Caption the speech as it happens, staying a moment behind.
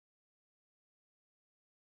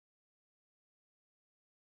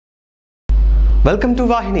Welcome to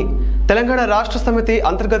వాహిని. తెలంగాణ రాష్ట్ర సమితి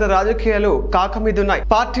అంతర్గత రాజకీయాలు కాకమీదున్నాయి.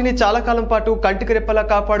 పార్టీని చాలా కాలం పాటు కంటికి రెప్పలా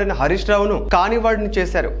కాపాడిన హరీష్ రావును కానివాడిని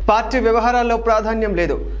చేశారు. పార్టీ వ్యవహారాల్లో ప్రాధాన్యం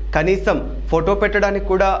లేదు, కనీసం ఫోటో పెట్టడానికి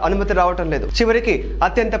కూడా అనుమతి రావటం లేదు. చివరికి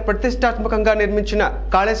అత్యంత ప్రతిష్టాత్మకంగా నిర్మించిన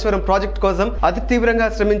కాళేశ్వరం ప్రాజెక్టు కోసం అతి తీవ్రంగా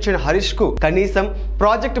శ్రమించిన హరీష్ కు కనీసం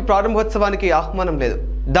ప్రాజెక్టు ప్రారంభోత్సవానికి ఆహ్వానం లేదు.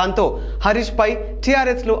 దాంతో హరీష్ పై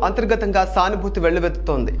TRS లో అంతర్గతంగా సానుభూతి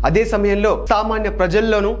వెల్లువెత్తుతోంది. అదే సమయంలో సామాన్య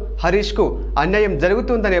ప్రజల్లోనూ హరీష్ కు అన్యాయం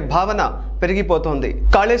జరుగుతుందనే భావన పెరిగిపోతోంది.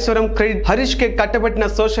 కాళేశ్వరం క్రెడిట్ హరీష్ కే కట్టబెట్టిన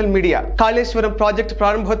సోషల్ మీడియా. కాళేశ్వరం ప్రాజెక్టు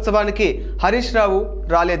ప్రారంభోత్సవానికి హరీష్ రావు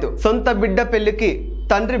రాలేదు. సొంత బిడ్డ పెళ్లికి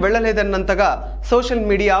తండ్రి వెళ్లలేదన్నంతగా సోషల్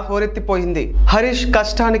మీడియా హోరెత్తిపోయింది. హరీష్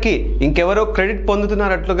కష్టానికి ఇంకెవరో క్రెడిట్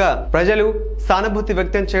పొందుతున్నారట్లుగా ప్రజలు సానుభూతి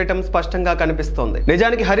వ్యక్తం చేయటం స్పష్టంగా కనిపిస్తోంది.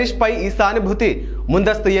 నిజానికి హరీష్ పై ఈ సానుభూతి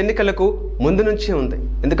ముందస్తు ఎన్నికలకు ముందు నుంచి ఉంది.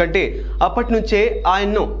 ఎందుకంటే అప్పటి నుంచే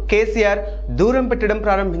ఆయన్ను కేసీఆర్ దూరం పెట్టడం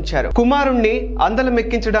ప్రారంభించారు. కుమారుణ్ణి అందలం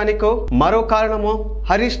ఎక్కించడానికో మరో కారణమో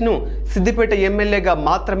హరీష్ ను సిద్దిపేట ఎమ్మెల్యేగా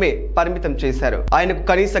మాత్రమే పరిమితం చేశారు. ఆయనకు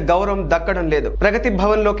కనీస గౌరవం దక్కడం లేదు. ప్రగతి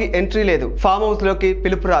భవన్ లోకి ఎంట్రీ లేదు. ఫామ్ హౌస్ లోకి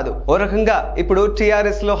పిలుపు రాదు. ఓ రకంగా ఇప్పుడు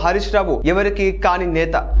TRS లో హరీష్ రావు ఎవరికి కాని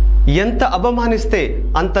నేత. ఎంత అవమానిస్తే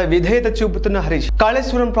అంత విధేయత చూపుతున్న హరీష్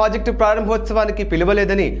కాళేశ్వరం ప్రాజెక్టు ప్రారంభోత్సవానికి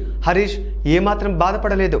పిలువలేదని హరీష్ ఏమాత్రం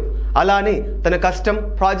బాధపడలేదు. అలా అని తన కష్టం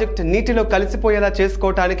ప్రాజెక్ట్ నీటిలో కలిసిపోయేలా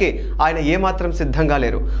చేసుకోవటానికి ఆయన ఏమాత్రం సిద్ధంగా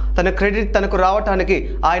లేరు. తన క్రెడిట్ తనకు రావటానికి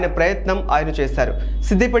ఆయన ప్రయత్నం ఆయన చేశారు.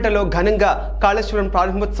 సిద్దిపేటలో ఘనంగా కాళేశ్వరం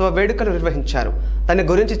ప్రారంభోత్సవ వేడుకలు నిర్వహించారు. తన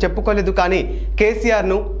గురించి చెప్పుకోలేదు, కానీ కేసీఆర్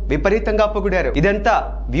ను విపరీతంగా పొగిడారు. ఇదంతా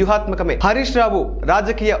వ్యూహాత్మకమే. హరీష్ రావు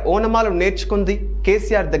రాజకీయ ఓనమాలు నేర్చుకుంది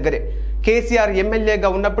కేసీఆర్ దగ్గరే. కేసీఆర్ ఎమ్మెల్యేగా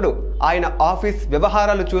ఉన్నప్పుడు ఆయన ఆఫీస్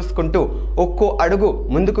వ్యవహారాలు చూసుకుంటూ ఒక్కో అడుగు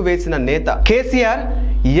ముందుకు వేసిన నేత. కేసీఆర్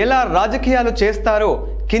ఎలా రాజకీయాలు చేస్తారో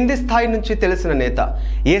కింది స్థాయి నుంచి తెలిసిన నేత.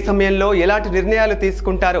 ఏ సమయంలో ఎలాంటి నిర్ణయాలు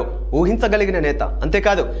తీసుకుంటారో ఊహించగలిగిన నేత.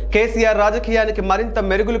 అంతేకాదు, కేసీఆర్ రాజకీయానికి మరింత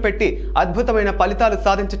మెరుగులు పెట్టి అద్భుతమైన ఫలితాలు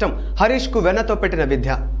సాధించటం హరీష్ కు వెన్నతో పెట్టిన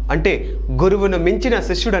విద్య. అంటే గురువును మించిన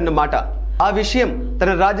శిష్యుడన్నమాట. ఆ విషయం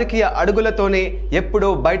తన రాజకీయ అడుగులతోనే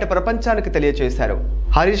ఎప్పుడో బయట ప్రపంచానికి తెలియచేశారు.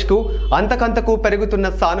 హరీష్ కు అంతకంతకు పెరుగుతున్న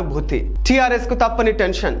సానుభూతి, TRS కు తప్పని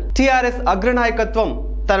టెన్షన్. TRS అగ్రనాయకత్వం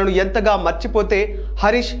తనను ఎంతగా మర్చిపోతే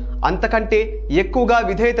హరీష్ అంతకంటే ఎక్కువగా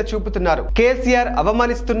విధేయత చూపుతున్నారు. కేసీఆర్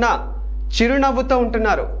అవమానిస్తున్నా చిరునవ్వుతో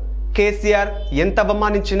ఉంటున్నారు. కేసీఆర్ ఎంత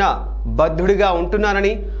అవమానించినా బద్ధుడిగా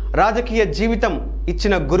ఉంటున్నానని, రాజకీయ జీవితం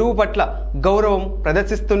ఇచ్చిన గురువు పట్ల గౌరవం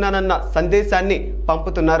ప్రదర్శిస్తున్నానన్న సందేశాన్ని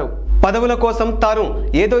పంపుతున్నారు. పదవుల కోసం తాను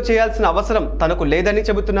ఏదో చేయాల్సిన అవసరం తనకు లేదని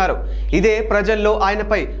చెబుతున్నారు. ఇదే ప్రజల్లో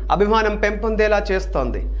ఆయనపై అభిమానం పెంపొందేలా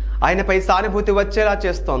చేస్తోంది. ఆయనపై సానుభూతి వచ్చేలా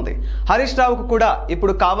చేస్తోంది. హరీష్ రావుకు కూడా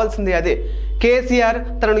ఇప్పుడు కావాల్సింది అదే. కేసీఆర్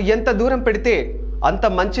తనను ఎంత దూరం పెడితే అంత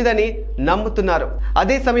మంచిదని నమ్ముతున్నారు.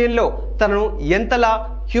 అదే సమయంలో తనను ఎంతలా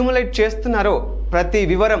హ్యూమిలేట్ చేస్తున్నారో ప్రతి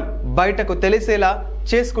వివరం బయటకు తెలిసేలా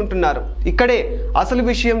చేసుకుంటున్నారు. ఇక్కడే అసలు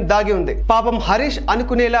విషయం దాగి ఉంది. పాపం హరీష్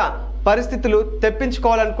అనుకునేలా పరిస్థితులు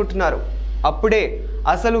తెప్పించుకోవాలనుకుంటున్నారు. అప్పుడే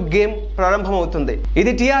అసలు గేమ్ ప్రారంభమవుతుంది.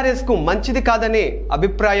 ఇది TRS కు మంచిది కాదనే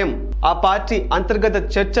అభిప్రాయం ఆ పార్టీ అంతర్గత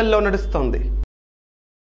చర్చల్లో నడుస్తోంది.